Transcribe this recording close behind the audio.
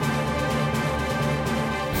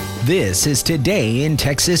This is Today in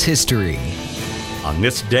Texas History. On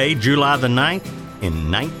this day, July the 9th,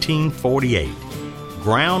 in 1948,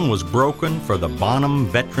 ground was broken for the Bonham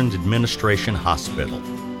Veterans Administration Hospital.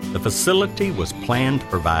 The facility was planned to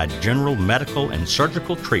provide general medical and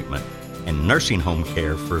surgical treatment and nursing home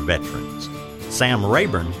care for veterans. Sam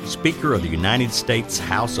Rayburn, Speaker of the United States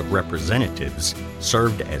House of Representatives,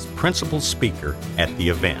 served as principal speaker at the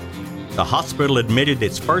event. The hospital admitted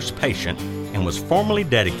its first patient and was formally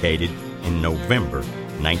dedicated in November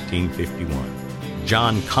 1951.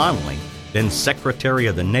 John Connally, then Secretary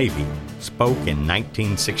of the Navy, spoke in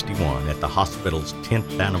 1961 at the hospital's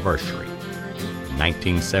 10th anniversary. In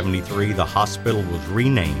 1973, the hospital was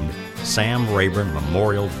renamed Sam Rayburn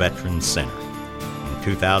Memorial Veterans Center. In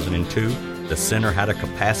 2002, the center had a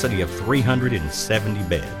capacity of 370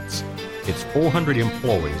 beds. Its 400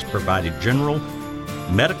 employees provided general,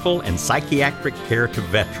 medical, and psychiatric care to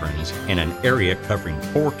veterans in an area covering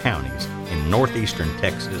 4 counties in northeastern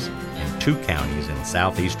Texas and 2 counties in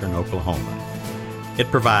southeastern Oklahoma.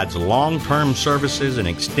 It provides long-term services and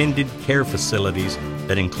extended care facilities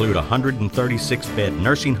that include a 136-bed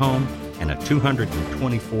nursing home and a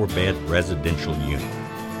 224-bed residential unit.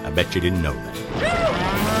 I bet you didn't know that.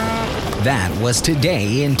 That was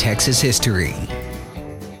Today in Texas History.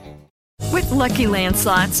 With Lucky Land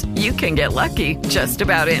Slots, you can get lucky just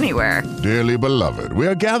about anywhere. Dearly beloved, we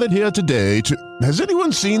are gathered here today to... Has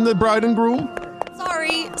anyone seen the bride and groom?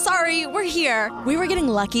 Sorry, we're here. We were getting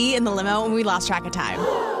lucky in the limo and we lost track of time.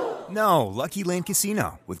 No, Lucky Land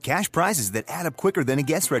Casino, with cash prizes that add up quicker than a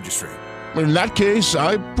guest registry. In that case,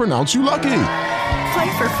 I pronounce you lucky.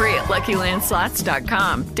 Play for free at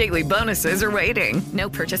LuckyLandSlots.com. Daily bonuses are waiting. No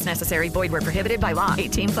purchase necessary. Void where prohibited by law.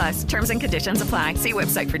 18+. Terms and conditions apply. See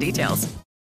website for details.